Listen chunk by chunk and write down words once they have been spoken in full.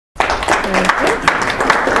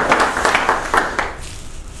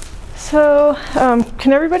So,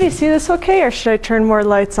 can everybody see this okay, or should I turn more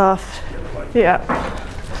lights off? Yeah.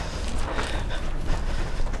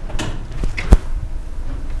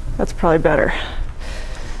 That's probably better.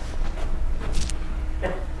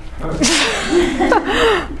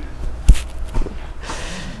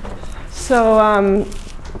 So,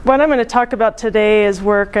 what I'm going to talk about today is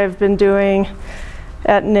work I've been doing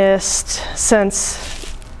at NIST since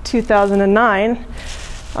 2009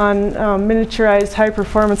 on miniaturized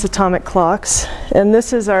high-performance atomic clocks. And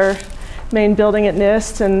this is our main building at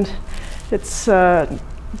NIST, and it's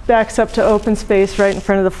backs up to open space right in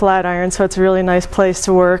front of the Flatiron, so it's a really nice place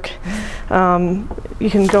to work. You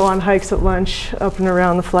can go on hikes at lunch up and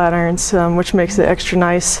around the Flatirons, which makes it extra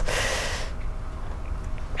nice.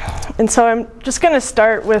 And so I'm just going to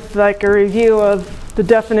start with like a review of the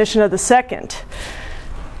definition of the second.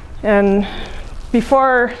 And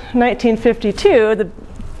before 1952, the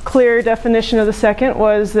clear definition of the second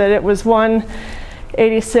was that it was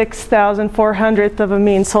 1/86,400th of a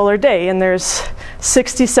mean solar day, and there's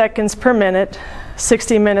 60 seconds per minute,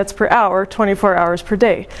 60 minutes per hour, 24 hours per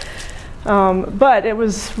day. But it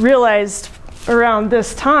was realized around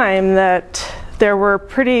this time that there were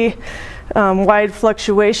pretty wide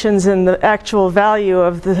fluctuations in the actual value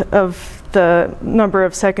of the number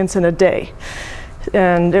of seconds in a day.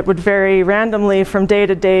 And it would vary randomly from day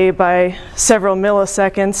to day by several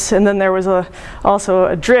milliseconds. And then there was also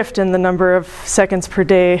a drift in the number of seconds per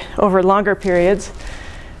day over longer periods.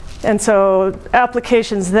 And so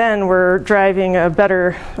applications then were driving a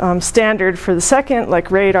better standard for the second,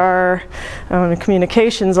 like radar.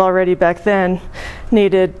 Communications already back then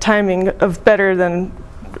needed timing of better than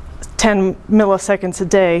 10 milliseconds a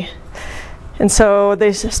day. And so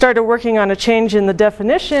they started working on a change in the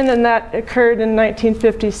definition, and that occurred in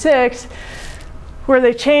 1956, where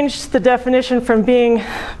they changed the definition from being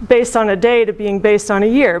based on a day to being based on a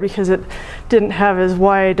year, because it didn't have as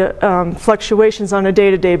wide fluctuations on a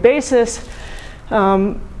day-to-day basis.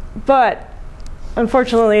 But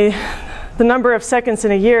unfortunately, the number of seconds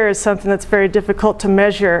in a year is something that's very difficult to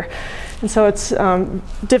measure. And so it's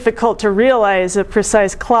difficult to realize a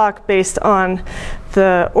precise clock based on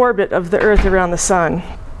the orbit of the Earth around the sun.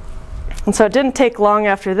 And so it didn't take long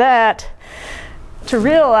after that to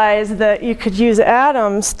realize that you could use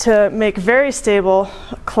atoms to make very stable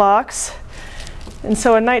clocks. And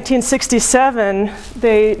so in 1967,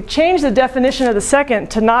 they changed the definition of the second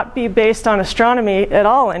to not be based on astronomy at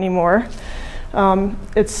all anymore.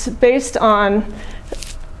 It's based on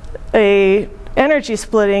a energy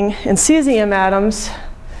splitting in cesium atoms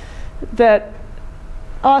that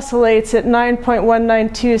oscillates at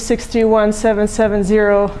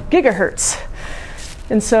 9.192631770 gigahertz.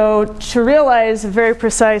 And so to realize a very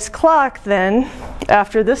precise clock then,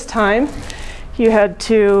 after this time, you had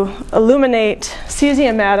to illuminate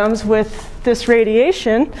cesium atoms with this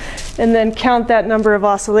radiation and then count that number of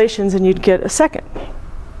oscillations, and you'd get a second.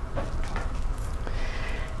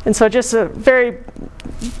 And so just very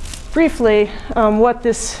briefly, what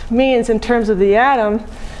this means in terms of the atom.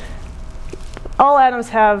 All atoms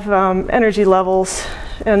have energy levels,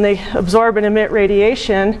 and they absorb and emit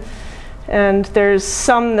radiation. And there's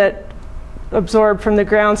some that absorb from the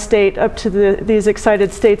ground state up to these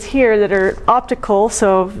excited states here that are optical,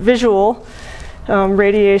 so visual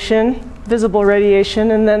radiation, visible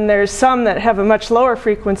radiation. And then there's some that have a much lower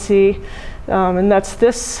frequency, and that's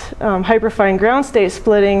this hyperfine ground state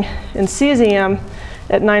splitting in cesium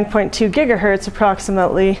at 9.2 gigahertz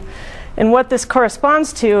approximately. And what this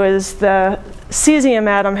corresponds to is the cesium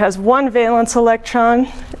atom has one valence electron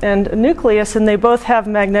and a nucleus, and they both have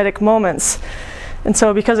magnetic moments. And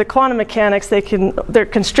so because of quantum mechanics, they're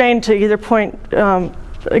constrained to either point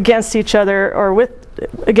against each other or with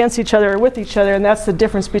each other, and that's the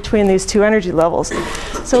difference between these two energy levels.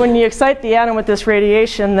 So when you excite the atom with this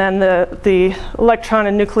radiation, then the electron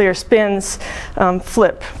and nuclear spins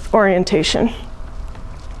flip orientation.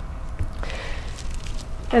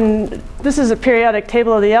 And this is a periodic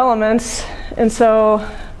table of the elements. And so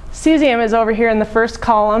cesium is over here in the first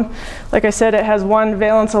column. Like I said, it has one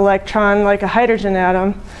valence electron, like a hydrogen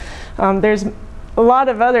atom. There's a lot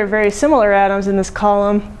of other very similar atoms in this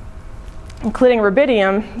column, including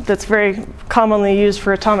rubidium, that's very commonly used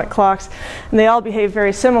for atomic clocks. And they all behave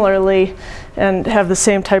very similarly and have the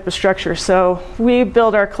same type of structure. So we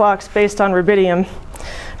build our clocks based on rubidium.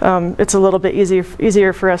 It's a little bit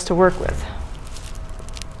easier for us to work with.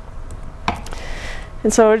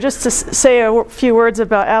 And so just to say a few words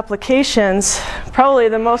about applications, probably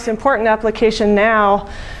the most important application now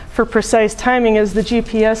for precise timing is the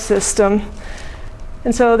GPS system.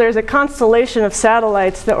 And so there's a constellation of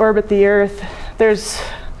satellites that orbit the Earth. There's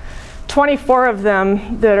 24 of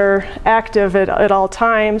them that are active at all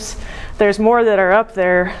times. There's more that are up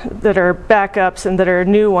there that are backups and that are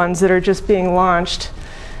new ones that are just being launched.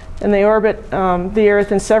 And they orbit the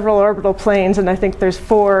Earth in several orbital planes, and I think there's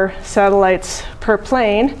 4 satellites per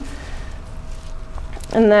plane.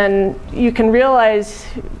 And then you can realize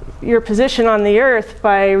your position on the Earth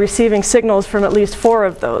by receiving signals from at least 4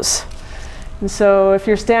 of those. And so if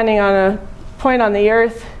you're standing on a point on the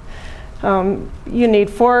Earth, you need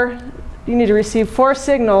to receive 4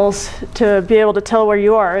 signals to be able to tell where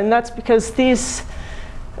you are. And that's because these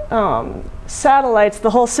satellites,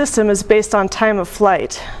 the whole system is based on time of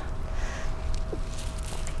flight.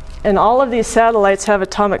 And all of these satellites have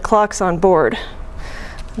atomic clocks on board.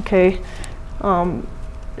 Okay,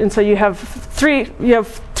 and so you have three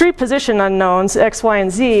position unknowns, X, Y,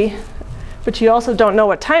 and Z, but you also don't know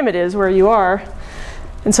what time it is where you are.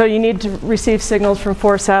 And so you need to receive signals from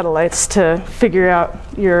 4 satellites to figure out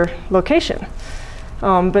your location.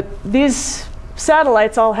 But these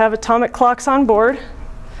satellites all have atomic clocks on board,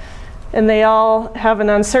 and they all have an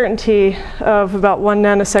uncertainty of about 1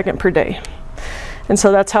 nanosecond per day. And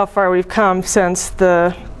so that's how far we've come since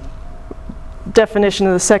the definition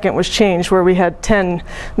of the second was changed, where we had 10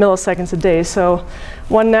 milliseconds a day. So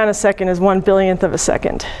 1 nanosecond is 1 billionth of a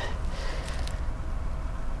second.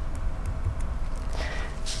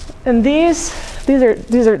 And these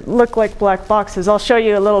look like black boxes. I'll show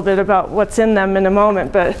you a little bit about what's in them in a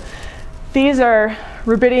moment, but these are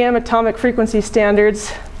rubidium atomic frequency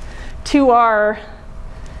standards. 2R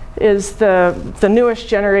is the newest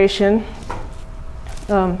generation.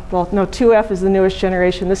 Well, no, 2F is the newest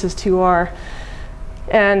generation. This is 2R.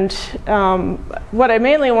 And what I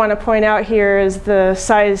mainly want to point out here is the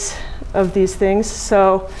size of these things.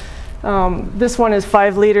 So this one is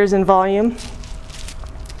 5 liters in volume.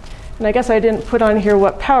 And I guess I didn't put on here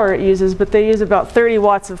what power it uses, but they use about 30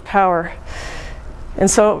 watts of power. And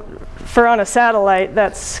so for on a satellite,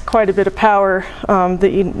 that's quite a bit of power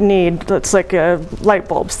that you need. That's like a light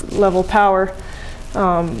bulb level power.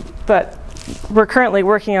 But we're currently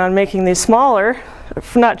working on making these smaller,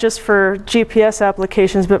 not just for GPS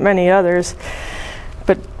applications, but many others.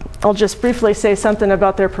 But I'll just briefly say something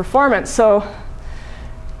about their performance. So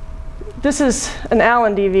this is an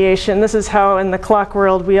Allen deviation. This is how in the clock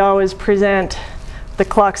world we always present the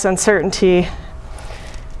clock's uncertainty.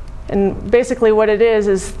 And basically what it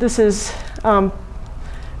is this is 1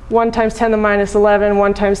 times 10 to the minus 11,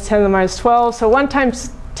 1 times 10 to the minus 12. So 1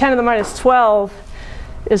 times 10 to the minus 12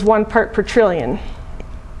 is 1 part per trillion.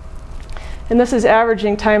 And this is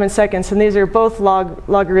averaging time in seconds, and these are both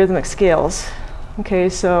logarithmic scales. Okay,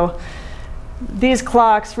 so these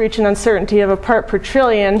clocks reach an uncertainty of 1 part per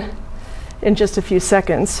trillion in just a few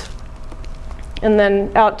seconds. And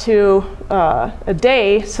then out to a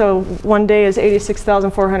day, so 1 day is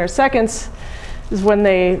 86,400 seconds, is when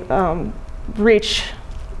they reach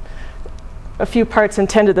a few parts in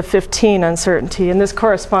 10 to the 15 uncertainty, and this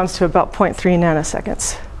corresponds to about 0.3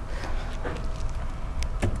 nanoseconds.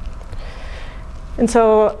 And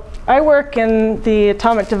so I work in the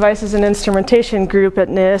Atomic Devices and Instrumentation group at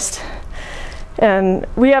NIST, and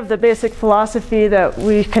we have the basic philosophy that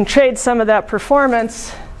we can trade some of that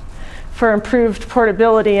performance for improved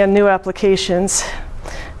portability and new applications.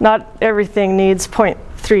 Not everything needs 0.3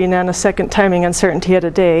 nanosecond timing uncertainty at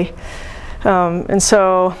a day. And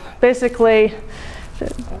so basically,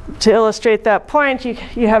 to illustrate that point,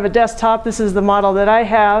 you have a desktop. This is the model that I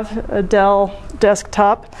have, a Dell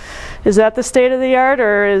desktop. Is that the state of the art,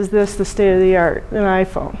 or is this the state of the art, an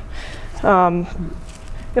iPhone?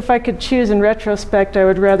 If I could choose in retrospect, I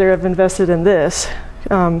would rather have invested in this.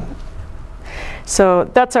 So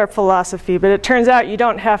that's our philosophy, but it turns out you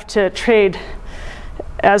don't have to trade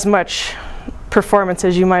as much performance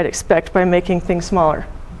as you might expect by making things smaller.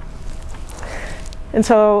 And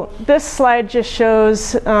so this slide just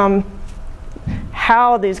shows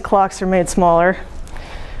how these clocks are made smaller.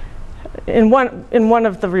 In one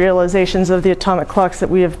of the realizations of the atomic clocks that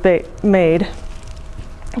we have made.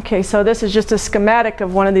 Okay, so this is just a schematic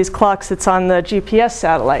of one of these clocks that's on the GPS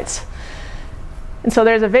satellites. And so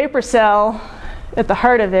there's a vapor cell at the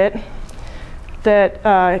heart of it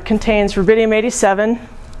that contains rubidium-87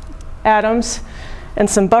 atoms and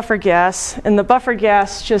some buffer gas. And the buffer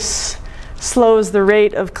gas just slows the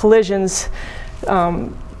rate of collisions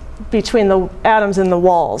between the atoms and the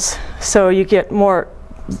walls. So you get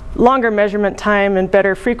longer measurement time and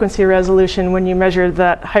better frequency resolution when you measure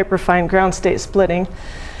that hyperfine ground state splitting.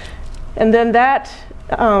 And then that...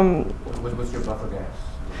 what's your buffer gas?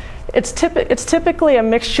 It's typically a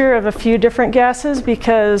mixture of a few different gases,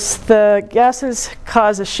 because the gases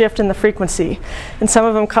cause a shift in the frequency. And some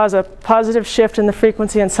of them cause a positive shift in the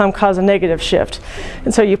frequency and some cause a negative shift.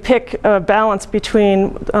 And so you pick a balance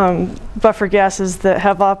between buffer gases that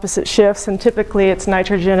have opposite shifts, and typically it's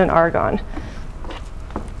nitrogen and argon.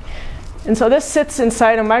 And so this sits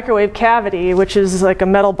inside a microwave cavity, which is like a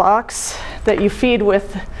metal box that you feed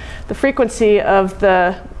with the frequency of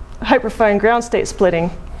the hyperfine ground state splitting.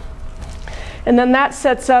 And then that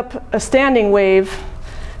sets up a standing wave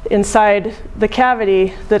inside the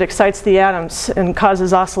cavity that excites the atoms and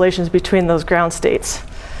causes oscillations between those ground states.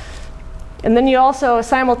 And then you also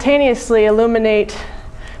simultaneously illuminate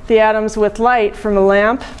the atoms with light from a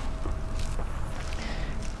lamp.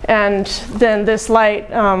 And then this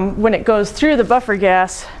light, when it goes through the buffer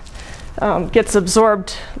gas, gets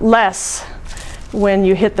absorbed less when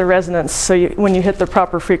you hit the resonance, so when you hit the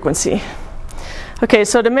proper frequency. Okay,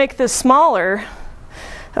 so to make this smaller,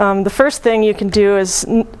 the first thing you can do is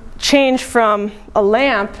change from a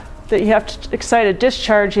lamp that you have to excite a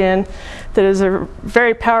discharge in, that is a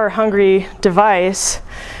very power-hungry device,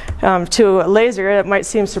 to a laser. It might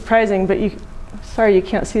seem surprising, but sorry you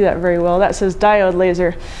can't see that very well. That says diode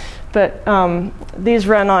laser. But these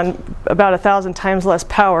run on about 1,000 times less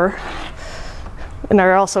power and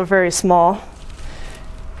are also very small.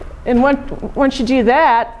 And once you do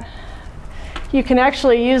that, you can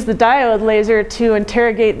actually use the diode laser to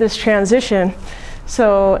interrogate this transition.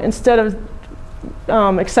 So instead of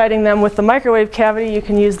exciting them with the microwave cavity, you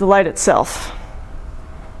can use the light itself.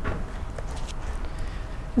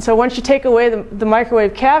 And so once you take away the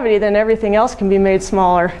microwave cavity, then everything else can be made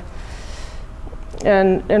smaller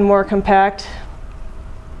and more compact.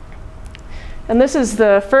 And this is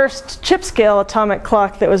the first chip scale atomic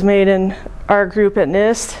clock that was made in our group at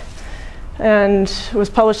NIST, and was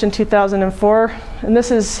published in 2004. And this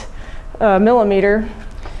is a millimeter.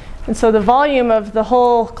 And so the volume of the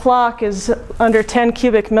whole clock is under 10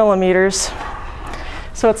 cubic millimeters.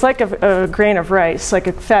 So it's like a grain of rice, like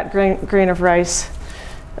a fat grain of rice.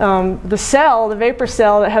 The cell, the vapor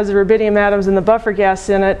cell that has the rubidium atoms and the buffer gas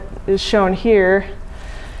in it, is shown here.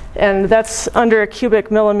 And that's under a cubic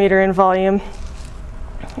millimeter in volume.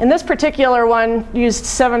 And this particular one used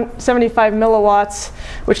 75 milliwatts,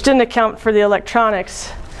 which didn't account for the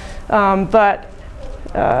electronics. But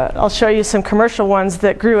I'll show you some commercial ones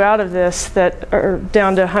that grew out of this that are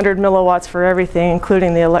down to 100 milliwatts for everything,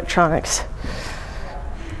 including the electronics.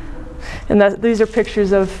 And these are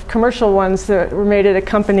pictures of commercial ones that were made at a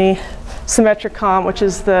company, Symmetricom, which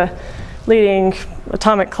is the leading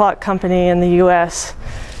atomic clock company in the US.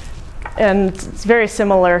 And it's very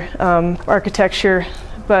similar architecture,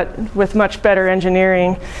 but with much better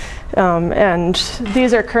engineering. And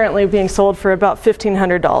these are currently being sold for about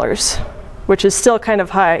 $1,500, which is still kind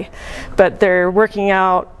of high. But they're working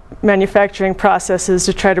out manufacturing processes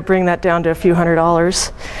to try to bring that down to a few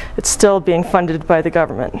 $100s. It's still being funded by the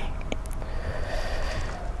government.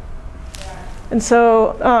 And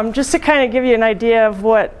so just to kind of give you an idea of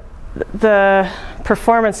what the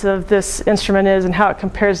performance of this instrument is and how it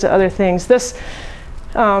compares to other things. This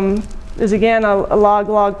is again a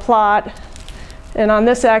log-log plot. And on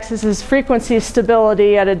this axis is frequency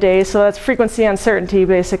stability at a day. So that's frequency uncertainty,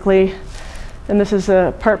 basically. And this is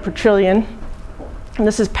a part per trillion. And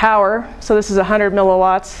this is power. So this is 100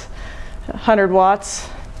 milliwatts, 100 watts.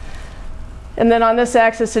 And then on this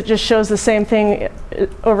axis, it just shows the same thing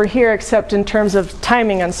over here, except in terms of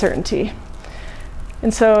timing uncertainty.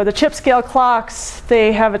 And so the chip scale clocks,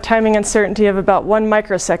 they have a timing uncertainty of about 1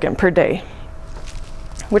 microsecond per day,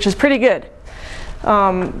 which is pretty good.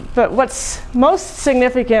 But what's most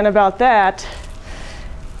significant about that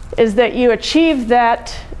is that you achieve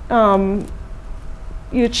that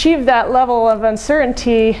level of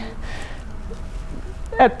uncertainty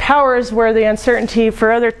at powers where the uncertainty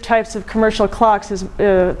for other types of commercial clocks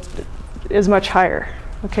is much higher.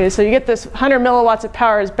 Okay, so you get this 100 milliwatts of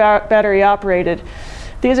power is battery operated.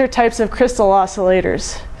 These are types of crystal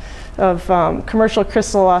oscillators, of commercial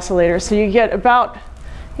crystal oscillators. So you get about,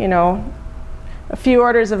 a few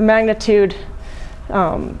orders of magnitude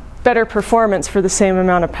better performance for the same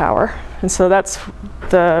amount of power. And so that's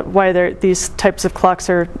why these types of clocks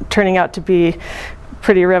are turning out to be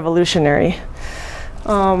pretty revolutionary.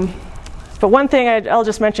 But one thing I'll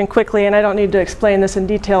just mention quickly, and I don't need to explain this in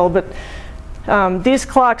detail, but these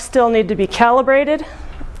clocks still need to be calibrated,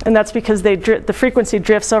 and that's because the frequency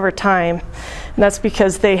drifts over time. And that's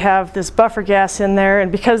because they have this buffer gas in there,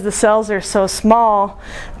 and because the cells are so small,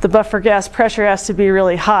 the buffer gas pressure has to be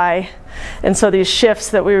really high. And so these shifts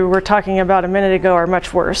that we were talking about a minute ago are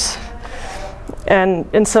much worse.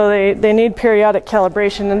 And so they need periodic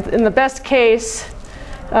calibration. And in the best case,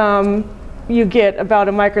 you get about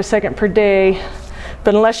a microsecond per day,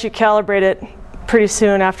 but unless you calibrate it pretty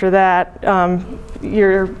soon after that,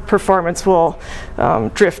 your performance will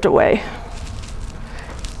drift away.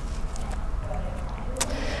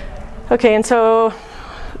 Okay, and so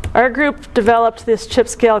our group developed this chip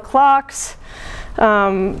scale clocks.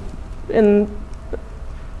 In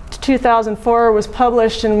 2004 it was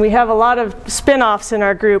published, and we have a lot of spin-offs in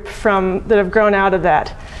our group that have grown out of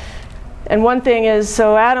that. And one thing is,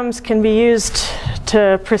 so atoms can be used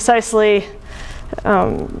to precisely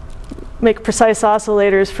make precise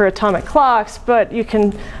oscillators for atomic clocks, but you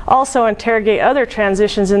can also interrogate other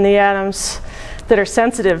transitions in the atoms that are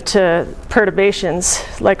sensitive to perturbations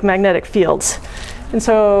like magnetic fields. And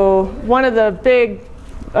so one of the big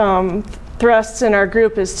thrusts in our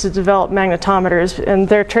group is to develop magnetometers, and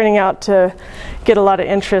they're turning out to get a lot of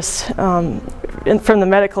interest from the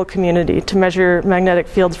medical community to measure magnetic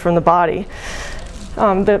fields from the body.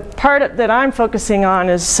 The part that I'm focusing on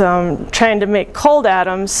is trying to make cold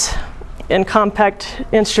atoms in compact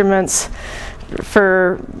instruments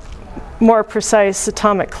for more precise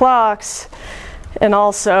atomic clocks and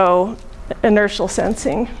also inertial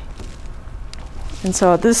sensing. And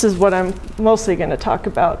so this is what I'm mostly going to talk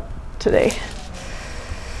about today.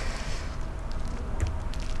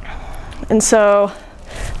 And so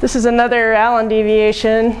this is another Allen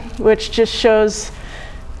deviation, which just shows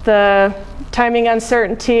the timing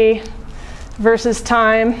uncertainty versus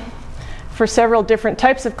time for several different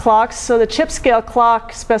types of clocks. So the chip scale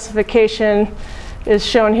clock specification is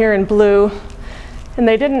shown here in blue, and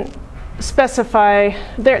they didn't specify,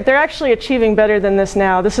 they're actually achieving better than this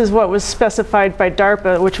now. This is what was specified by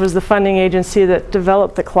DARPA, which was the funding agency that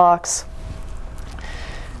developed the clocks.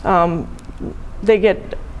 They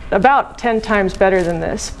get about 10 times better than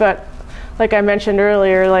this, but like I mentioned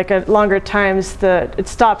earlier, like at longer times it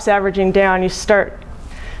stops averaging down. You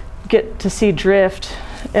get to see drift,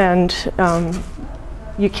 and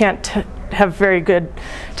you can't have very good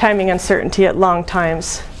timing uncertainty at long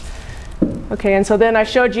times. Okay, and so then I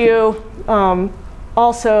showed you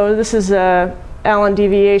also, this is a Allen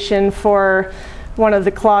deviation for one of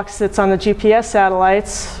the clocks that's on the GPS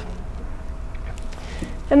satellites.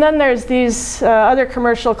 And then there's these other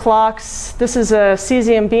commercial clocks. This is a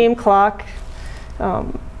cesium beam clock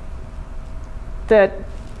that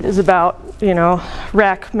is about,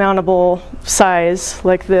 rack mountable size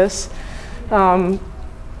like this.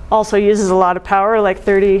 Also uses a lot of power, like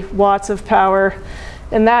 30 watts of power.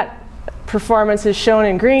 And that performance is shown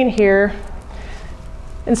in green here.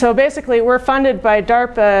 And so basically we're funded by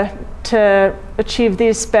DARPA to achieve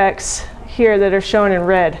these specs here that are shown in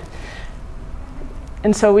red.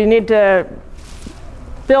 And so we need to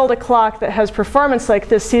build a clock that has performance like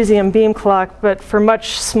this cesium beam clock, but for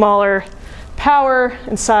much smaller power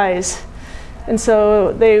and size. And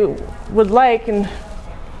so they would like, and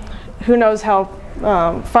who knows how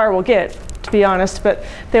far we'll get, to be honest, but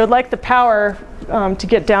they would like the power to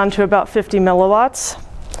get down to about 50 milliwatts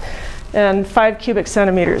and 5 cubic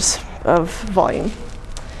centimeters of volume.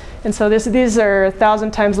 And so these are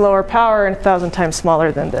 1,000 times lower power and 1,000 times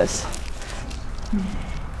smaller than this.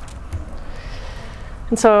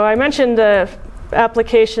 And so I mentioned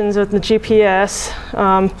applications with the GPS.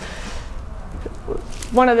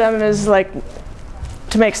 One of them is like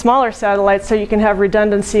to make smaller satellites so you can have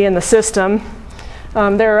redundancy in the system.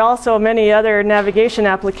 There are also many other navigation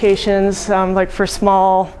applications, like for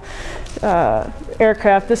small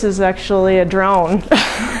aircraft. This is actually a drone.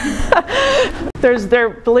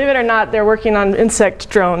 Believe it or not, they're working on insect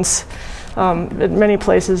drones at many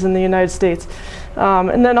places in the United States.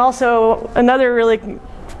 And then also another really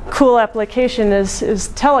cool application is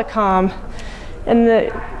telecom. And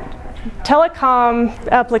the telecom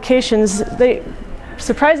applications, they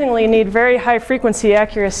surprisingly need very high frequency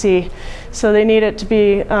accuracy. So they need it to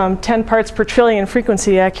be 10 parts per trillion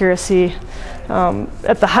frequency accuracy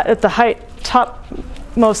at the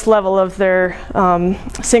topmost level of their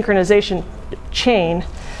synchronization chain.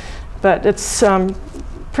 But it's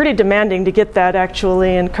pretty demanding to get that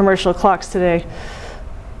actually in commercial clocks today.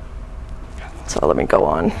 So let me go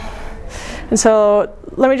on. And so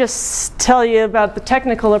let me just tell you about the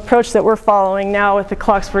technical approach that we're following now with the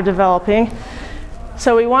clocks we're developing.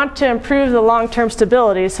 So we want to improve the long-term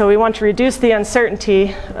stability. So we want to reduce the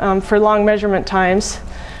uncertainty for long measurement times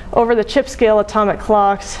over the chip scale atomic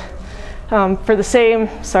clocks for the same,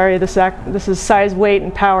 this is size, weight,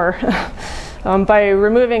 and power. By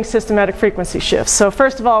removing systematic frequency shifts. So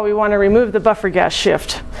first of all, we want to remove the buffer gas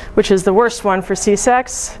shift, which is the worst one for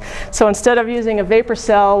CSACs. So instead of using a vapor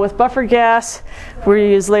cell with buffer gas,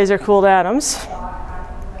 we use laser-cooled atoms.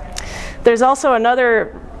 There's also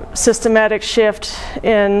another systematic shift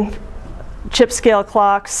in chip scale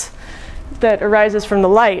clocks that arises from the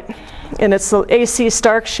light, and it's the AC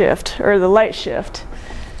Stark shift, or the light shift.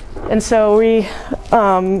 And so we,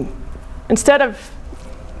 instead of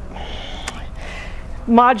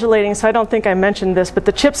modulating, so I don't think I mentioned this, but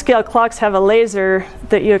the chip scale clocks have a laser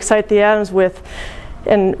that you excite the atoms with,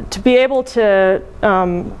 and to be able to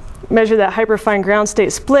measure that hyperfine ground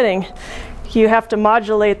state splitting, you have to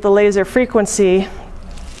modulate the laser frequency.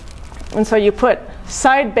 And so you put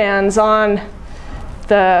sidebands on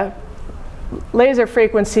the laser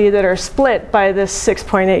frequency that are split by this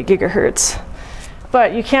 6.8 gigahertz.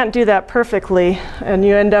 But you can't do that perfectly, and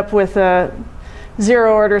you end up with a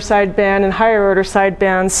zero order sideband and higher order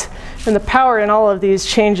sidebands. And the power in all of these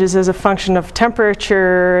changes as a function of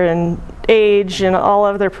temperature and age and all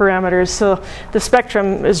other parameters. So the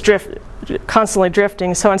spectrum is constantly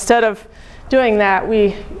drifting. So instead of doing that,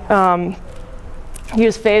 we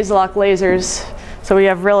use phase lock lasers. So we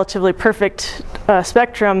have relatively perfect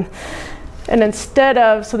spectrum. And instead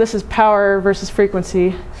of, so this is power versus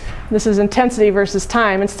frequency. This is intensity versus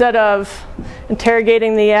time. Instead of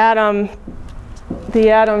interrogating the atoms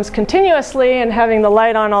continuously and having the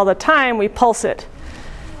light on all the time, we pulse it.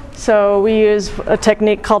 So we use a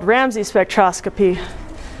technique called Ramsey spectroscopy.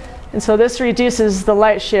 And so this reduces the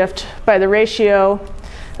light shift by the ratio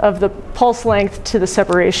of the pulse length to the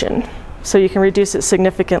separation. So you can reduce it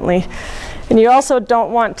significantly. And you also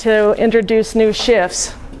don't want to introduce new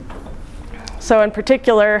shifts. So in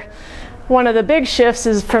particular, one of the big shifts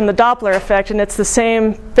is from the Doppler effect, and it's the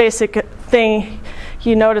same basic thing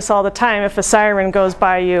you notice all the time. If a siren goes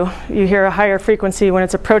by you, you hear a higher frequency when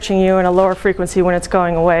it's approaching you and a lower frequency when it's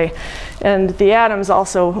going away. And the atoms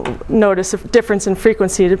also notice a difference in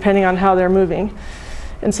frequency depending on how they're moving.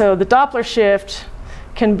 And so the Doppler shift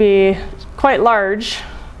can be quite large,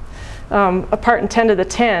 a part in 10 to the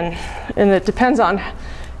 10, and it depends on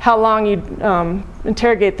how long you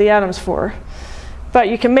interrogate the atoms for. But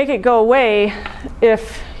you can make it go away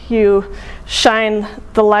if you shine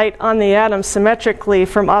the light on the atoms symmetrically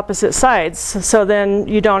from opposite sides. So then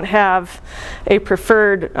you don't have a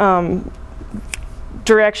preferred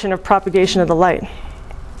direction of propagation of the light.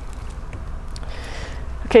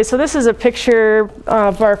 Okay, so this is a picture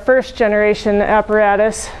of our first generation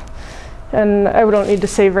apparatus. And I don't need to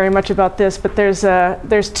say very much about this, but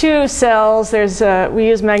there's two cells. We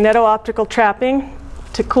use magneto-optical trapping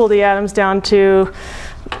to cool the atoms down to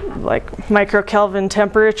like microkelvin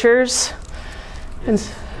temperatures. Is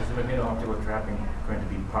the magneto-optical trapping going to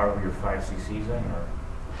be part of your 5 cc's then?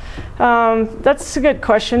 Or? That's a good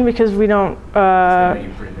question because we don't.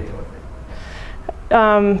 You pretty big with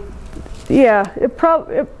it. Yeah,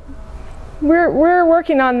 we're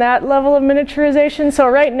working on that level of miniaturization. So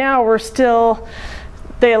right now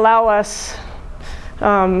they allow us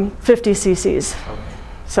 50 cc's. Okay.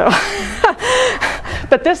 So,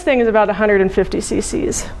 but this thing is about 150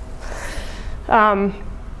 cc's.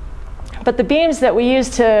 But the beams that we use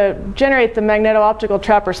to generate the magneto-optical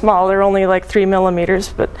trap are small. They're only like 3 millimeters,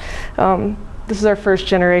 but this is our first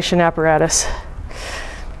generation apparatus.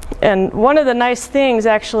 And one of the nice things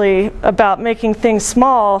actually about making things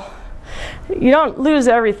small, you don't lose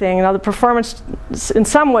everything. Now the performance in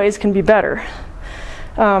some ways can be better.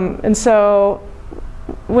 And so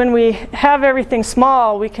when we have everything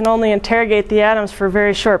small, we can only interrogate the atoms for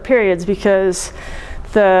very short periods because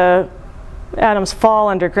the atoms fall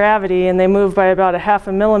under gravity and they move by about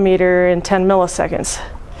 0.5 millimeter in 10 milliseconds.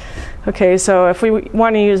 Okay, so if we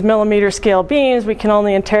want to use millimeter scale beams, we can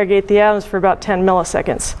only interrogate the atoms for about 10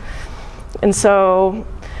 milliseconds. And so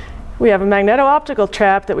we have a magneto-optical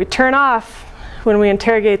trap that we turn off when we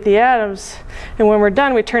interrogate the atoms, and when we're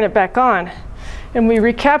done, we turn it back on. And we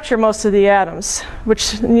recapture most of the atoms,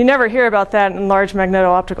 which you never hear about that in large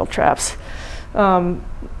magneto-optical traps.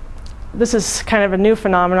 This is kind of a new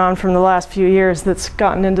phenomenon from the last few years that's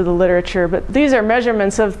gotten into the literature. But these are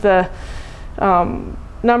measurements of the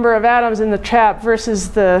number of atoms in the trap versus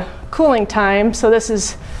the cooling time. So this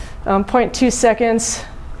is 0.2 seconds.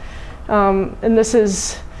 And this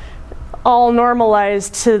is all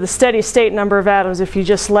normalized to the steady state number of atoms if you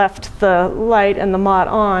just left the light and the mott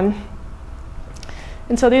on.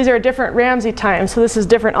 And so these are different Ramsey times. So this is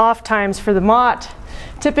different off times for the mott.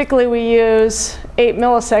 Typically we use 8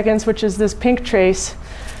 milliseconds, which is this pink trace.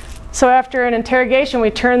 So after an interrogation,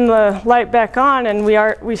 we turn the light back on and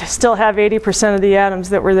we still have 80% of the atoms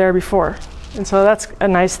that were there before. And so that's a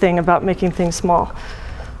nice thing about making things small.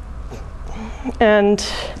 And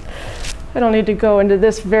I don't need to go into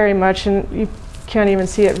this very much, and you can't even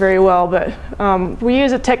see it very well, but we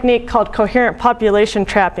use a technique called coherent population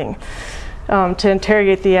trapping to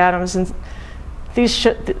interrogate the atoms. And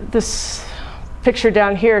this picture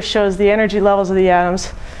down here shows the energy levels of the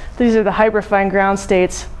atoms. These are the hyperfine ground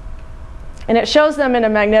states. And it shows them in a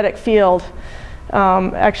magnetic field.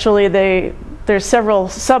 Actually, there's several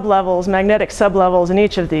sublevels, magnetic sublevels in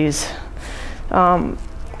each of these. And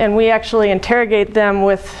we actually interrogate them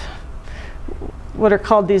with what are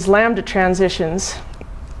called these lambda transitions.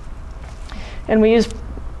 And we use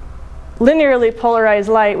linearly polarized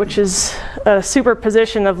light, which is a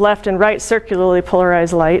superposition of left and right circularly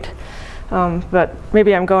polarized light. But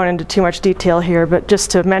maybe I'm going into too much detail here, but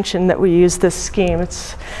just to mention that we use this scheme.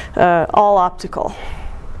 It's all optical.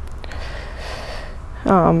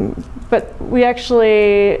 But we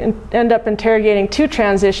actually end up interrogating two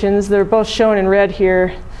transitions. They're both shown in red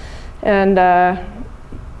here. And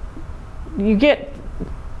you get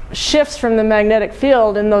shifts from the magnetic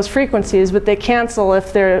field in those frequencies, but they cancel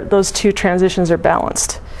if those two transitions are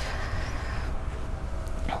balanced.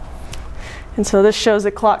 And so this shows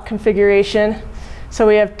the clock configuration. So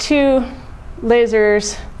we have two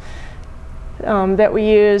lasers that we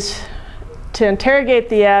use to interrogate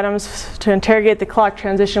the atoms, to interrogate the clock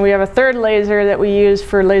transition. We have a third laser that we use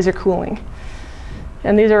for laser cooling.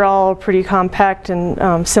 And these are all pretty compact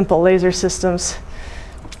and simple laser systems.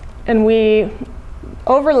 And we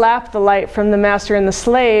overlap the light from the master and the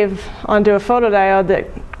slave onto a photodiode that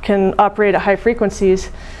can operate at high frequencies.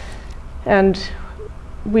 And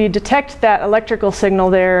we detect that electrical signal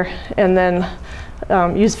there and then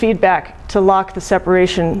use feedback to lock the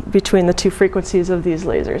separation between the two frequencies of these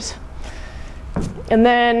lasers. And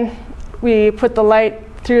then we put the light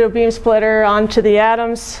through a beam splitter onto the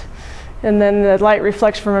atoms, and then the light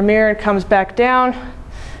reflects from a mirror and comes back down,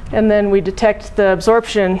 and then we detect the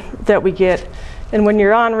absorption that we get. And when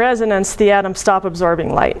you're on resonance, the atoms stop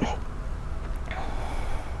absorbing light.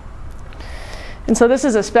 And so this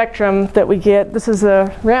is a spectrum that we get. This is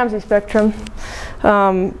a Ramsey spectrum.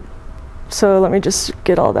 So let me just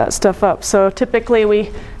get all that stuff up. So typically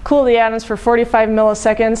we cool the atoms for 45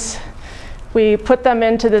 milliseconds. We put them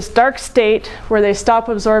into this dark state where they stop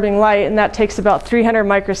absorbing light, and that takes about 300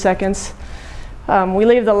 microseconds. We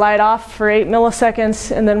leave the light off for 8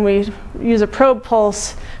 milliseconds, and then we use a probe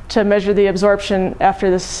pulse to measure the absorption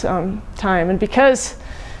after this time. And because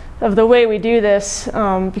of the way we do this,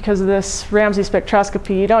 because of this Ramsey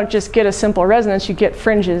spectroscopy, you don't just get a simple resonance, you get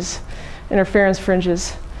fringes, interference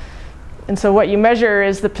fringes. And so what you measure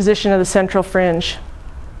is the position of the central fringe.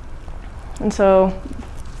 And so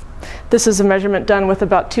this is a measurement done with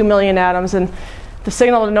about 2 million atoms, and the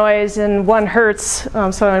signal to noise in 1 hertz,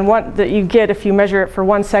 so in one that you get if you measure it for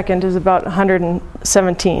 1 second, is about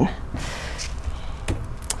 117.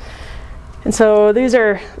 And so these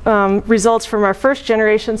are results from our first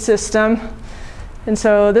generation system. And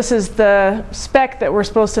so this is the spec that we're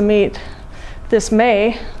supposed to meet this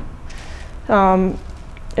May. And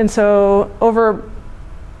so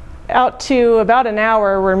out to about an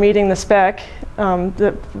hour, we're meeting the spec from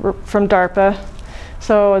DARPA.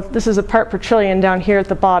 So this is a part per trillion down here at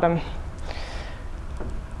the bottom.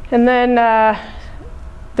 And then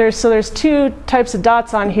there's two types of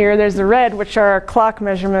dots on here. There's the red, which are our clock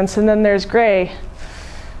measurements, and then there's gray.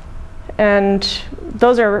 And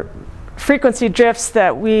those are frequency drifts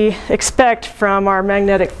that we expect from our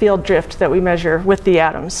magnetic field drift that we measure with the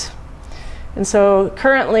atoms. And so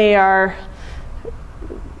currently our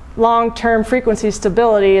long-term frequency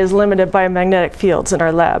stability is limited by magnetic fields in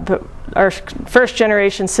our lab. But our first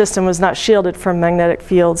generation system was not shielded from magnetic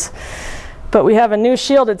fields. But we have a new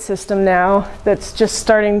shielded system now that's just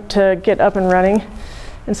starting to get up and running.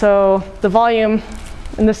 And so the volume,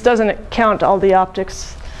 and this doesn't count all the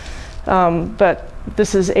optics, but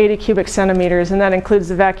this is 80 cubic centimeters, and that includes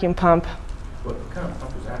the vacuum pump. What kind of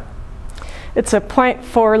pump is that? It's a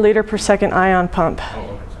 0.4 liter per second ion pump. Oh,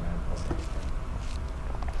 okay.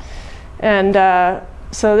 And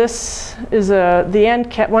so this is the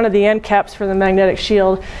end cap, one of the end caps for the magnetic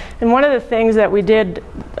shield. And one of the things that we did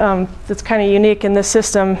that's kind of unique in this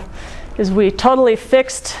system is we totally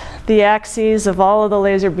fixed the axes of all of the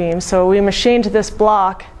laser beams. So we machined this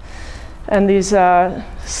block and these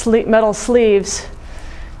metal sleeves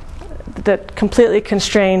that completely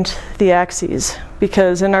constrained the axes.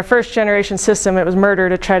 Because in our first generation system, it was murder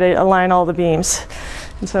to try to align all the beams.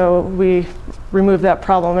 And so we removed that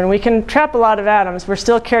problem. And we can trap a lot of atoms. We're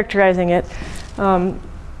still characterizing it. And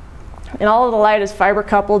all of the light is fiber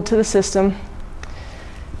coupled to the system.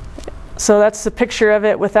 So that's the picture of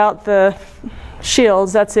it without the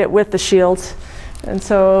shields. That's it with the shields. And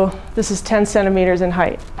so this is 10 centimeters in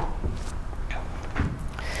height.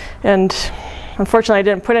 And Unfortunately, I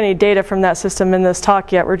didn't put any data from that system in this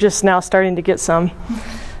talk yet. We're just now starting to get some.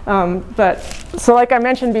 So like I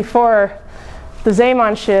mentioned before, the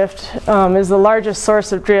Zeeman shift is the largest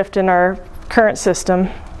source of drift in our current system.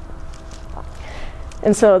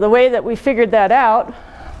 And so the way that we figured that out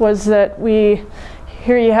was that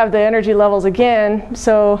here you have the energy levels again.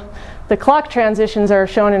 So the clock transitions are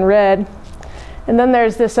shown in red. And then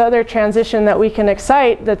there's this other transition that we can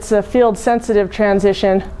excite that's a field sensitive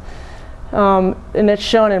transition. And it's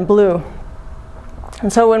shown in blue.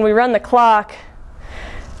 And so when we run the clock,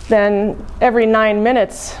 then every 9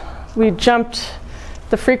 minutes, we jumped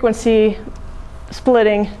the frequency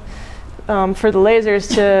splitting for the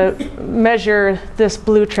lasers to measure this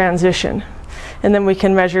blue transition. And then we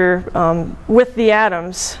can measure with the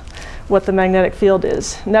atoms what the magnetic field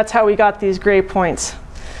is. And that's how we got these gray points.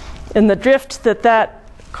 And the drift that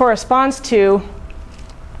corresponds to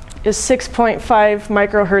is 6.5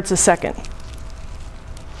 microhertz a second.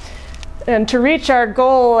 And to reach our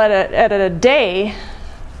goal at a day,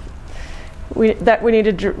 we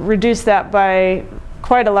needed to reduce that by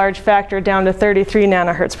quite a large factor down to 33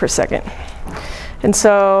 nanohertz per second. And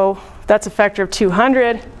so that's a factor of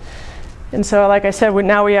 200. And so like I said,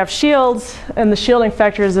 now we have shields, and the shielding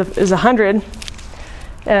factor is 100.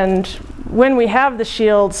 And when we have the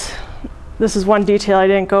shields, this is one detail I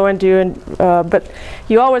didn't go into, but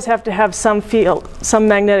you always have to have some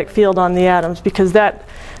magnetic field on the atoms, because that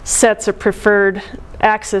sets a preferred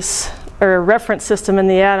axis or a reference system in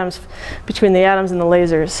the atoms, between the atoms and the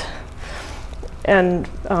lasers. And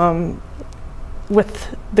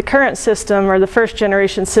with the current system, or the first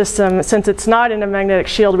generation system, since it's not in a magnetic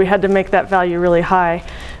shield, we had to make that value really high.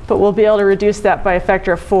 But we'll be able to reduce that by a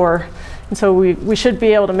factor of 4. And so we should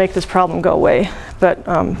be able to make this problem go away. But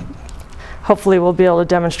hopefully we'll be able to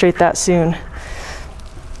demonstrate that soon.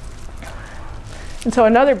 And so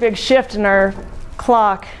another big shift in our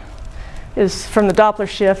clock is from the Doppler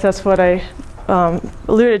shift. That's what I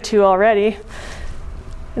alluded to already.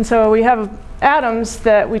 And so we have atoms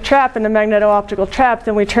that we trap in a magneto-optical trap,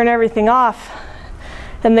 then we turn everything off,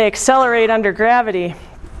 and they accelerate under gravity.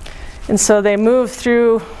 And so they move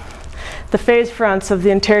through the phase fronts of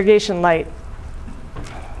the interrogation light.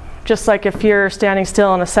 Just like if you're standing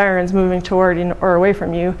still and a siren's moving toward you or away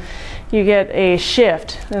from you, you get a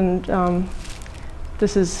shift. And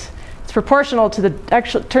it's proportional to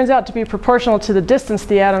it turns out to be proportional to the distance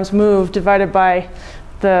the atoms move divided by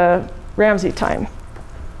the Ramsey time.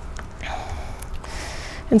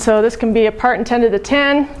 And so this can be a part in 10 to the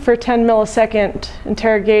 10 for 10 millisecond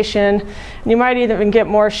interrogation. And you might even get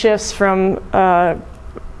more shifts from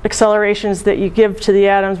accelerations that you give to the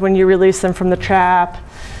atoms when you release them from the trap.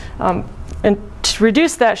 And to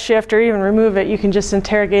reduce that shift or even remove it, you can just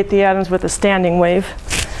interrogate the atoms with a standing wave.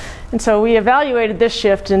 And so we evaluated this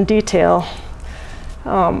shift in detail.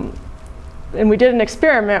 And we did an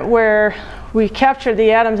experiment where we captured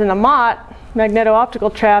the atoms in a MOT,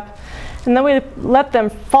 magneto-optical trap, and then we let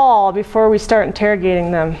them fall before we start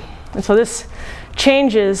interrogating them. And so this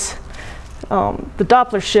changes the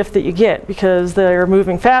Doppler shift that you get, because they're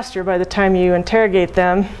moving faster by the time you interrogate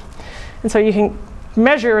them. And so you can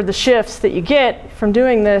measure the shifts that you get from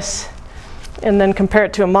doing this and then compare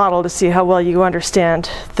it to a model to see how well you understand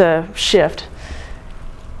the shift.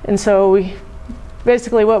 And so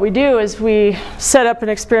basically what we do is we set up an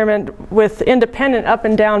experiment with independent up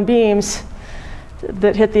and down beams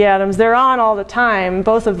that hit the atoms. They're on all the time.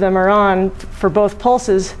 Both of them are on for both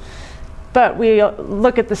pulses. But we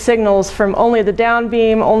look at the signals from only the down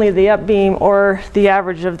beam, only the up beam, or the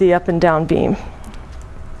average of the up and down beam.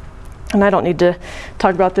 And I don't need to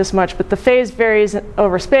talk about this much, but the phase varies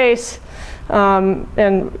over space.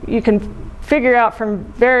 And you can figure out from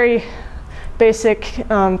very basic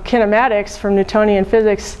kinematics from Newtonian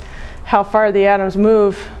physics how far the atoms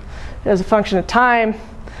move as a function of time,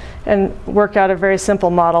 and work out a very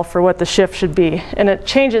simple model for what the shift should be. And it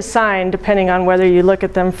changes sign depending on whether you look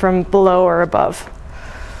at them from below or above.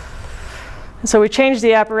 So we changed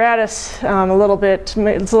the apparatus a little bit.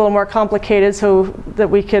 It's a little more complicated so that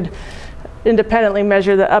we could independently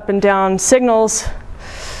measure the up and down signals.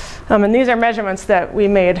 And these are measurements that we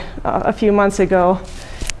made a few months ago.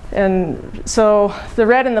 And so the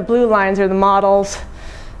red and the blue lines are the models.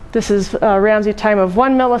 This is Ramsey time of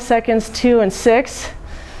 1 milliseconds, 2, and 6.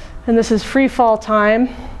 And this is free fall time.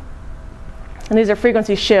 And these are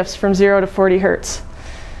frequency shifts from 0 to 40 hertz.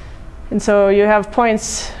 And so you have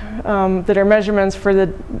points that are measurements for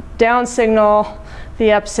the down signal,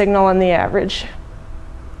 the up signal, and the average.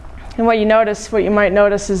 And what you might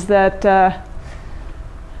notice is that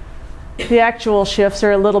the actual shifts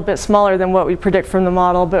are a little bit smaller than what we predict from the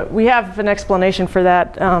model, but we have an explanation for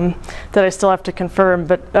that that I still have to confirm,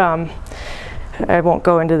 but I won't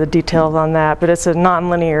go into the details on that, but it's a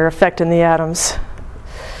nonlinear effect in the atoms.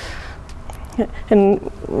 And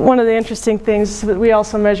one of the interesting things that we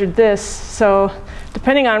also measured this, so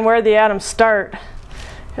depending on where the atoms start,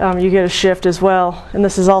 you get a shift as well, and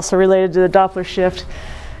this is also related to the Doppler shift,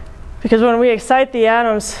 because when we excite the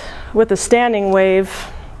atoms with a standing wave,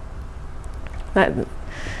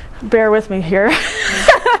 bear with me here.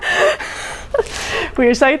 We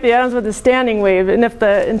excite the atoms with a standing wave, and if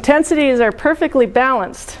the intensities are perfectly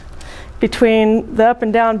balanced between the up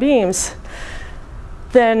and down beams,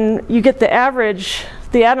 then you get the average,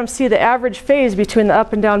 the atoms see the average phase between the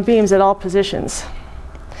up and down beams at all positions.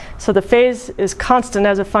 So the phase is constant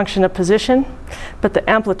as a function of position, but the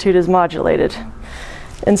amplitude is modulated.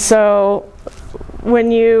 And so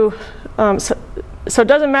when you, so it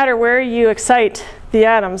doesn't matter where you excite the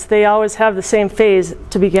atoms, they always have the same phase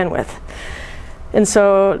to begin with. And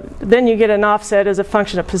so then you get an offset as a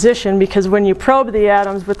function of position, because when you probe the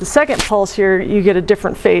atoms with the second pulse here, you get a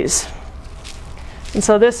different phase. And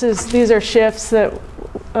so these are shifts that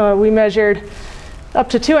we measured up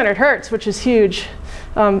to 200 hertz, which is huge.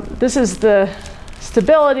 This is the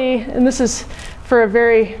stability, and this is for a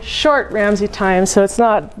very short Ramsey time, so it's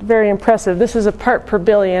not very impressive. This is a part per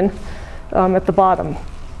billion at the bottom.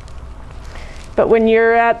 But when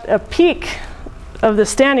you're at a peak of the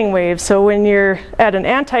standing wave, so when you're at an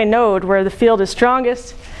anti-node where the field is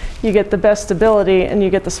strongest, you get the best stability and you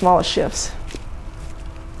get the smallest shifts.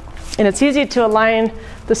 And it's easy to align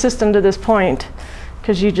the system to this point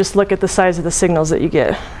because you just look at the size of the signals that you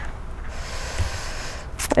get.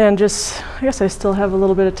 And just, I guess I still have a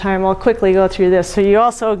little bit of time. I'll quickly go through this. So you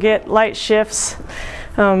also get light shifts.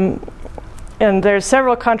 And there's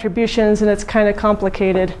several contributions, and it's kind of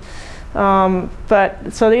complicated.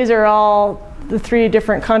 But so these are all the three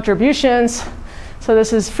different contributions. So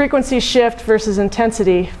this is frequency shift versus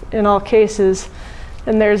intensity in all cases.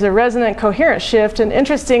 And there's a resonant coherent shift. And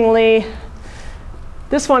interestingly,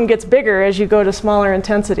 this one gets bigger as you go to smaller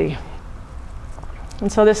intensity.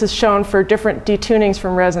 And so this is shown for different detunings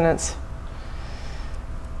from resonance.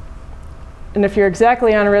 And if you're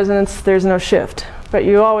exactly on resonance, there's no shift. But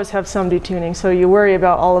you always have some detuning, so you worry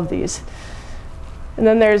about all of these. And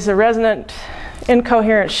then there's a resonant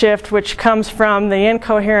incoherent shift, which comes from the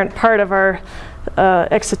incoherent part of our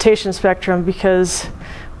excitation spectrum, because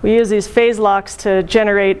we use these phase locks to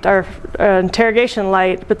generate our interrogation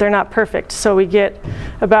light, but they're not perfect. So we get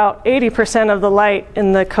about 80% of the light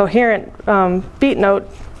in the coherent beat note,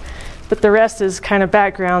 but the rest is kind of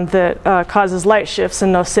background that causes light shifts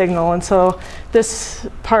and no signal. And so this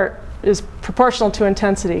part is proportional to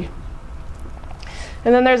intensity.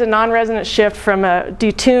 And then there's a non-resonant shift from a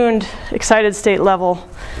detuned excited state level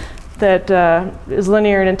that is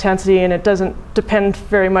linear in intensity, and it doesn't depend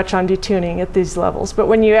very much on detuning at these levels. But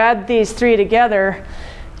when you add these three together,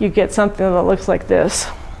 you get something that looks like this.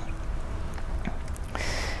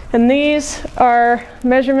 And these are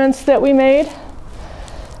measurements that we made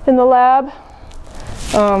in the lab.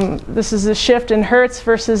 This is a shift in hertz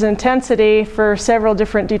versus intensity for several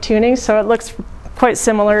different detunings. So it looks quite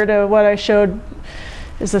similar to what I showed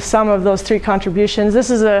is the sum of those three contributions. This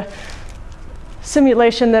is a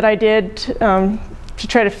simulation that I did to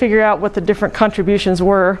try to figure out what the different contributions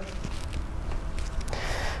were.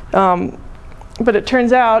 But it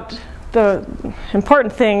turns out the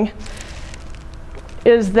important thing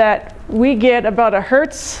is that we get about 1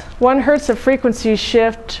 hertz of frequency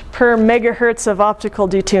shift per megahertz of optical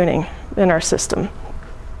detuning in our system.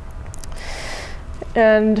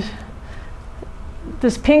 And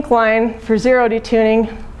this pink line for 0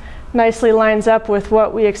 detuning nicely lines up with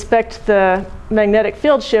what we expect the magnetic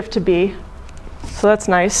field shift to be. So that's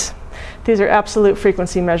nice. These are absolute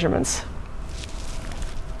frequency measurements.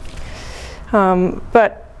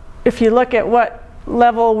 But if you look at what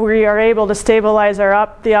level we are able to stabilize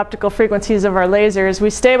the optical frequencies of our lasers, we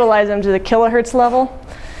stabilize them to the kilohertz level.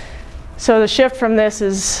 So the shift from this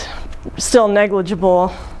is still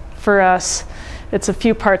negligible for us. It's a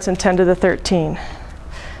few parts in 10 to the 13.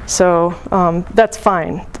 So that's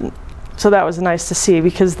fine. So that was nice to see,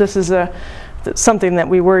 because this is something that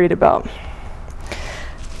we worried about.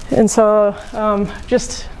 And so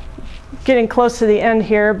just getting close to the end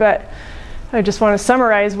here, but I just want to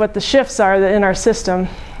summarize what the shifts are in our system.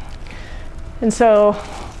 And so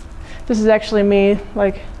this is actually me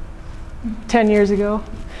like 10 years ago,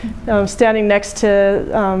 standing next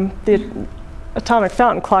to the atomic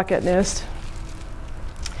fountain clock at NIST.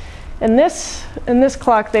 And in this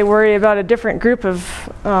clock, they worry about a different group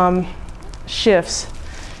of shifts.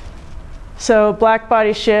 So black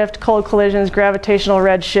body shift, cold collisions, gravitational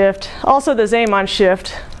redshift, also the Zeeman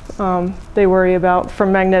shift they worry about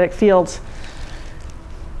from magnetic fields.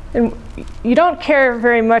 And you don't care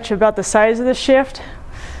very much about the size of the shift.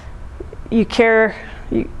 You care,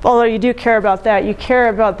 although you do care about that, you care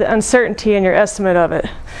about the uncertainty in your estimate of it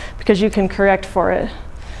because you can correct for it.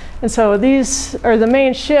 And so these are the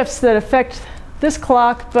main shifts that affect this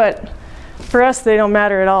clock, but for us they don't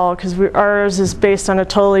matter at all because ours is based on a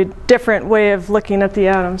totally different way of looking at the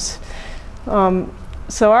atoms.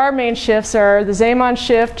 So our main shifts are the Zeeman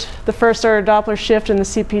shift, the first order Doppler shift, and the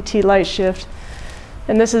CPT light shift.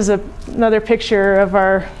 And this is another picture of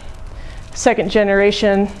our second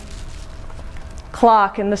generation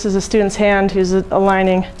clock, and this is a student's hand who's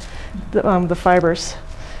aligning the fibers.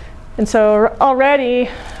 And so already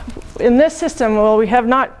in this system, well, we have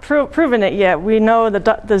not proven it yet. We know that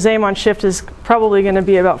the Zeeman shift is probably going to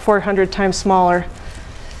be about 400 times smaller.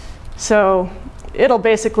 So it'll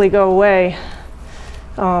basically go away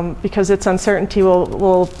because its uncertainty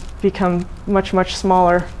will become much, much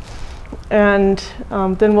smaller. And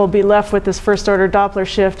then we'll be left with this first order Doppler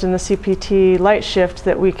shift and the CPT light shift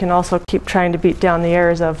that we can also keep trying to beat down the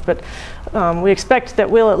errors of. But we expect that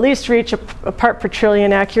we'll at least reach a part per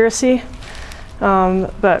trillion accuracy.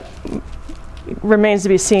 But it remains to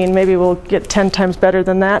be seen. Maybe we'll get 10 times better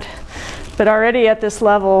than that. But already at this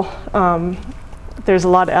level, there's a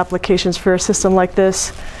lot of applications for a system like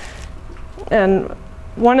this. And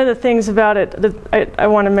one of the things about it that I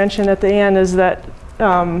want to mention at the end is that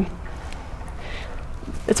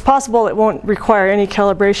it's possible it won't require any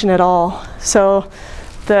calibration at all. So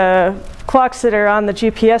the clocks that are on the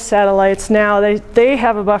GPS satellites now, they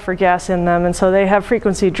have a buffer gas in them, and so they have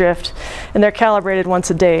frequency drift, and they're calibrated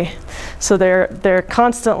once a day. So they're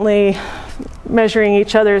constantly measuring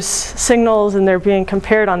each other's signals, and they're being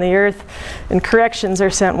compared on the Earth, and corrections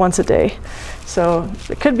are sent once a day. So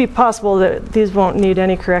it could be possible that these won't need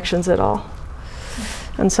any corrections at all.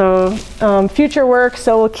 And so future work,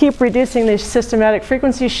 so we'll keep reducing these systematic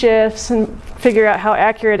frequency shifts and figure out how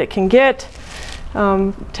accurate it can get.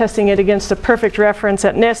 Testing it against a perfect reference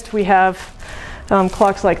at NIST, we have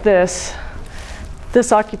clocks like this.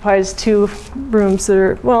 This occupies 2 rooms that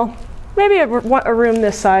are, well, maybe a room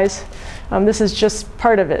this size. This is just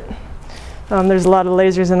part of it. There's a lot of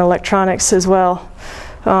lasers and electronics as well.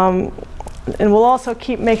 And we'll also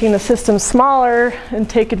keep making the system smaller and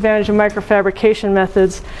take advantage of microfabrication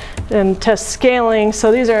methods and test scaling.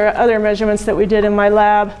 So these are other measurements that we did in my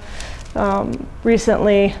lab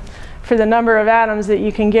recently for the number of atoms that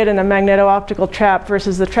you can get in a magneto-optical trap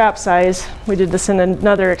versus the trap size. We did this in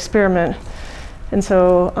another experiment. And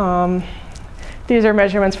so these are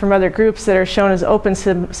measurements from other groups that are shown as open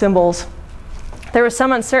symbols. There was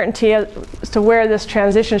some uncertainty as to where this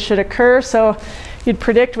transition should occur. So you'd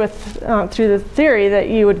predict through the theory that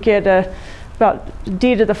you would get about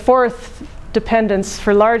d to the 4th dependence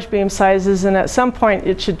for large beam sizes, and at some point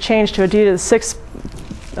it should change to a d to the 6th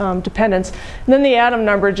dependence. And then the atom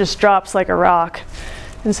number just drops like a rock.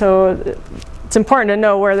 And so it's important to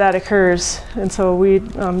know where that occurs. And so we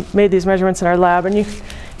made these measurements in our lab. And you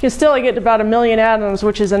can still get about 1 million atoms,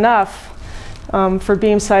 which is enough for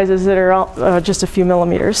beam sizes that are just a few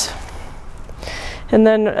millimeters. And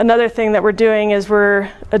then another thing that we're doing is we're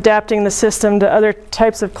adapting the system to other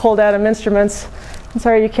types of cold atom instruments. I'm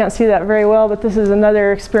sorry you can't see that very well, but this is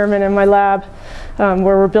another experiment in my lab where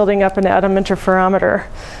we're building up an atom interferometer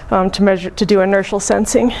to do inertial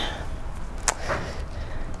sensing.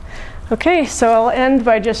 Okay, so I'll end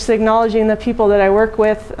by just acknowledging the people that I work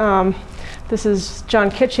with. This is John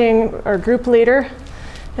Kitching, our group leader.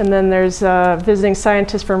 And then there's a visiting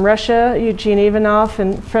scientist from Russia, Eugene Ivanov,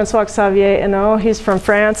 and Francois-Xavier Henault. He's from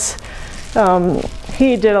France.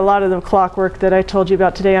 He did a lot of the clock work that I told you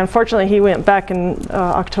about today. Unfortunately, he went back in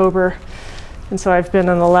October. And so I've been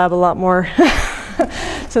in the lab a lot more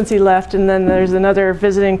since he left. And then there's another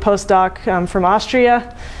visiting postdoc from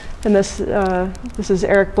Austria. And this is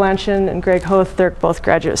Eric Blanchen and Greg Hoth. They're both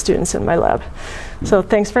graduate students in my lab. So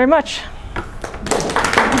thanks very much.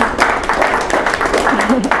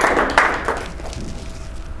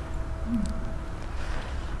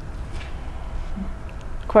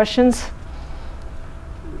 Questions?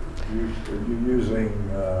 Are you using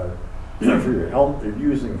for your help? Are you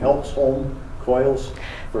using Helmholtz coils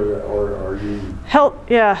or are you?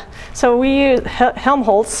 Yeah. So we use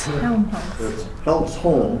Helmholtz. It's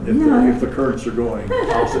Helmholtz if the currents are going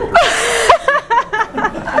opposite.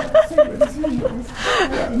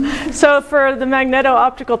 So for the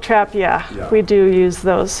magneto-optical trap, yeah, we do use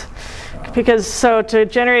those. Because so to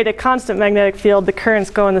generate a constant magnetic field, the currents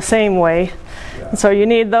go in the same way. And so you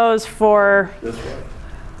need those for, this way.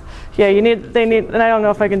 Yeah, they need, and I don't know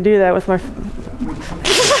if I can do that with my,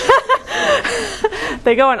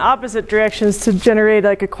 they go in opposite directions to generate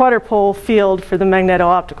like a quadrupole field for the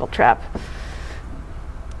magneto-optical trap.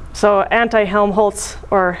 So anti-Helmholtz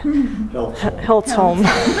or Hiltz-Holm.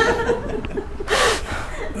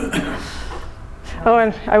 Oh,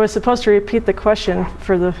 and I was supposed to repeat the question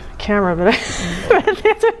for the camera, but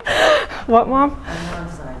what, Mom? A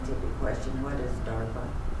non-scientific question. What is DARPA?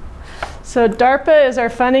 So DARPA is our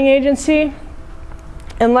funding agency.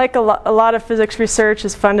 And like a lot of physics research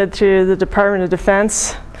is funded through the Department of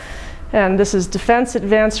Defense. And this is Defense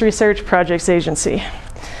Advanced Research Projects Agency.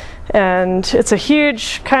 And it's a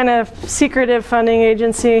huge kind of secretive funding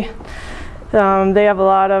agency. They have a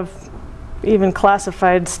lot of even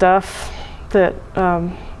classified stuff that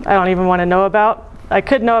I don't even want to know about. I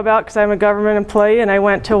could know about because I'm a government employee, and I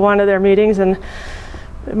went to one of their meetings and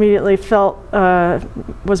immediately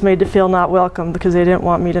was made to feel not welcome because they didn't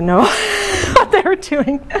want me to know what they were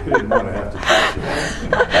doing. Didn't want to have to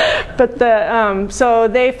talk to you. But so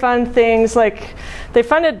they fund things like, they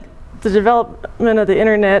funded the development of the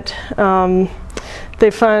internet.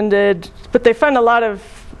 They fund a lot of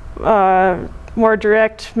more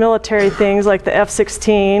direct military things like the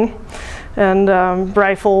F-16 and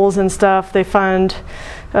rifles and stuff. They fund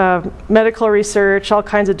medical research, all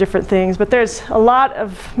kinds of different things. But there's a lot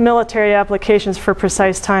of military applications for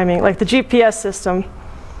precise timing, like the GPS system.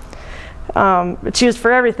 It's used for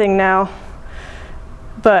everything now,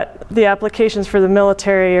 but the applications for the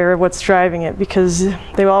military are what's driving it, because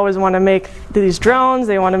they always want to make these drones,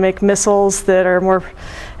 they want to make missiles that are more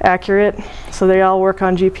accurate, so they all work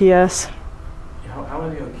on GPS. How are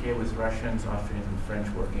they okay with Russians, Austrians, and French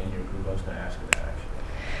working in your group? I was going to ask you that, actually.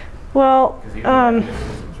 Well,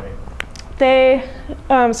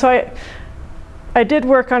 so I did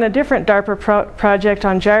work on a different DARPA project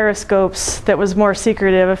on gyroscopes that was more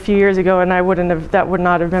secretive a few years ago, and that would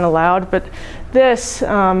not have been allowed. But this,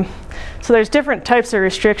 so there's different types of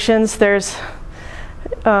restrictions. There's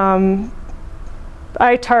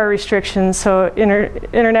ITAR restrictions, so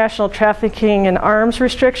international trafficking and arms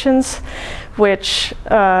restrictions, which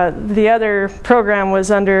the other program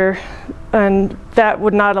was under, and that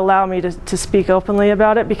would not allow me to speak openly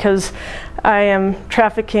about it because I am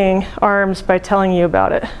trafficking arms by telling you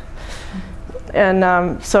about it.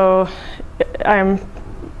 And so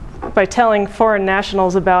by telling foreign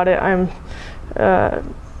nationals about it, I'm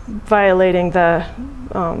violating the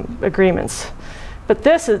agreements. But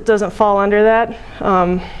this doesn't fall under that.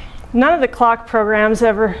 None of the clock programs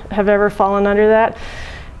have ever fallen under that.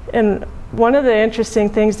 And one of the interesting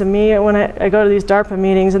things to me when I go to these DARPA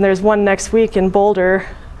meetings, and there's one next week in Boulder,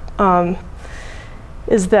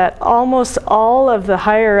 is that almost all of the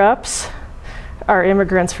higher ups are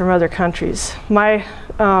immigrants from other countries. My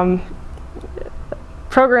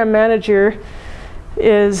program manager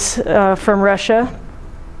is from Russia.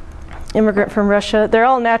 Immigrant from Russia. They're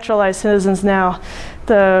all naturalized citizens now.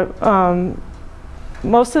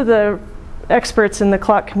 Most of the experts in the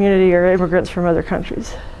clock community are immigrants from other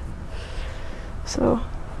countries. So.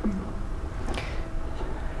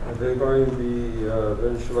 Are there going to be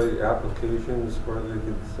eventually applications where they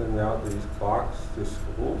can send out these clocks to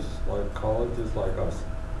schools, like colleges like us?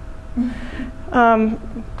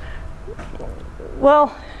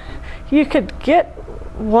 Well, you could get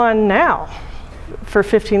one now for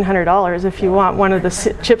 $1,500 if you want one of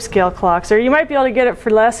the chip scale clocks, or you might be able to get it for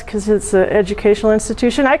less because it's an educational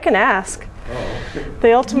institution. I can ask. Oh, okay.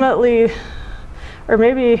 They ultimately, or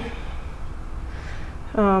maybe,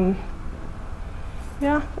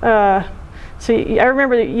 yeah. So I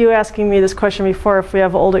remember you asking me this question before, if we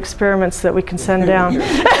have old experiments that we can send down.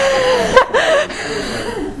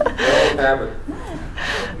 Have it.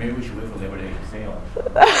 Maybe we should wait for Labor Day sale.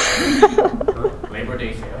 Labor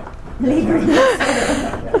Day sale.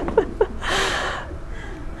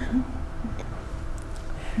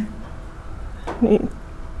 Need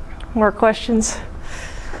more questions?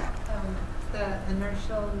 The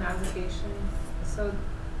inertial navigation. So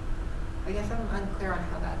I guess I'm unclear on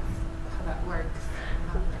how that works.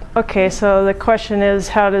 Okay, so the question is,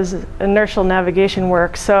 how does inertial navigation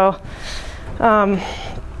work? So, and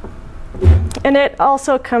it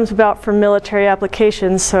also comes about from military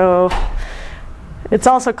applications. So it's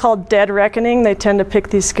also called dead reckoning. They tend to pick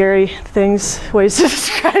these scary ways to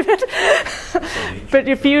describe it. But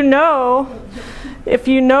if you know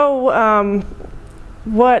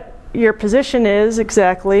what your position is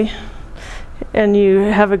exactly, and you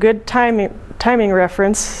have a good timing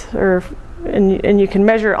reference, and you can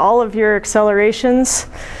measure all of your accelerations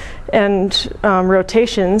and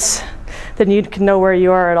rotations, then you can know where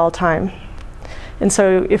you are at all time. And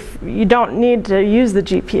so if you don't need to use the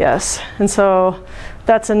GPS. And so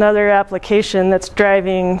that's another application that's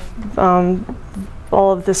driving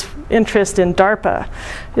all of this interest in DARPA,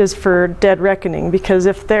 is for dead reckoning. Because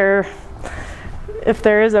if there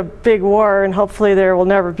is a big war, and hopefully there will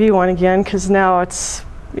never be one again, because now it's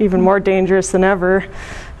even more dangerous than ever,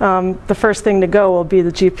 the first thing to go will be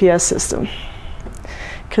the GPS system.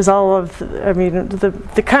 Because all of,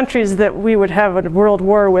 the countries that we would have a world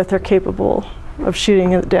war with are capable of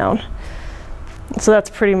shooting it down. So that's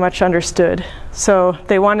pretty much understood. So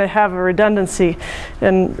they want to have a redundancy.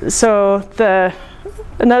 And so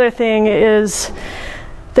another thing is,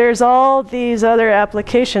 there's all these other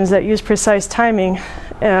applications that use precise timing,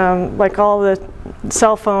 like all the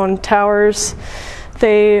cell phone towers.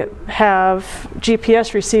 They have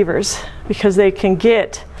GPS receivers because they can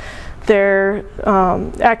get their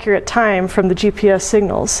accurate time from the GPS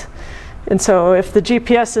signals. And so if the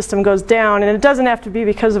GPS system goes down, and it doesn't have to be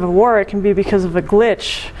because of a war, it can be because of a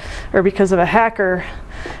glitch or because of a hacker,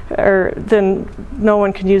 or then no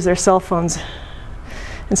one can use their cell phones.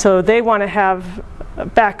 And so they want to have a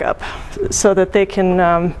backup so that they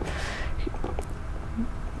can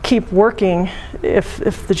keep working if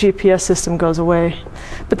the GPS system goes away.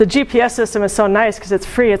 But the GPS system is so nice because it's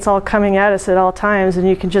free. It's all coming at us at all times, and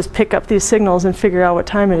you can just pick up these signals and figure out what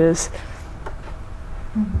time it is.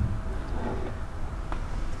 You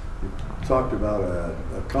talked about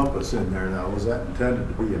a compass in there. Now, was that intended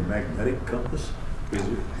to be a magnetic compass? Because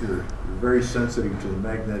you're very sensitive to the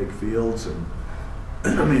magnetic fields, and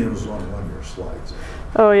I mean, it was on one of your slides.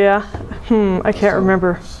 Oh yeah, I can't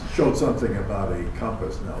remember. Showed something about a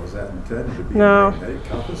compass. Now, was that intended to be No. a magnetic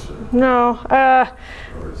compass? No,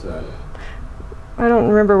 Or is that? I don't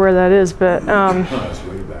remember where that is, but That's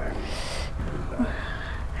way back.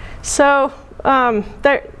 so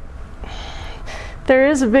there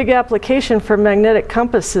is a big application for magnetic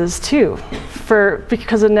compasses too,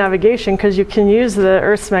 because of navigation, because you can use the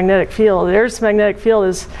Earth's magnetic field. The Earth's magnetic field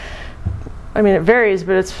is, I mean, it varies,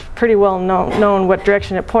 but it's pretty well known what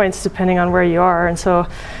direction it points depending on where you are. And so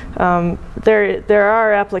there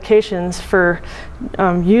are applications for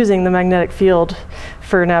using the magnetic field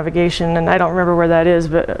for navigation, and I don't remember where that is,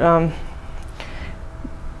 but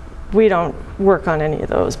we don't work on any of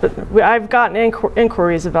those. But I've gotten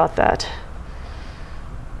inquiries about that.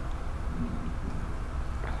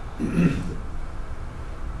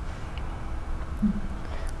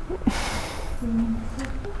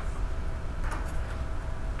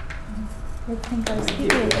 I think I was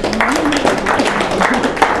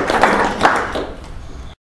here.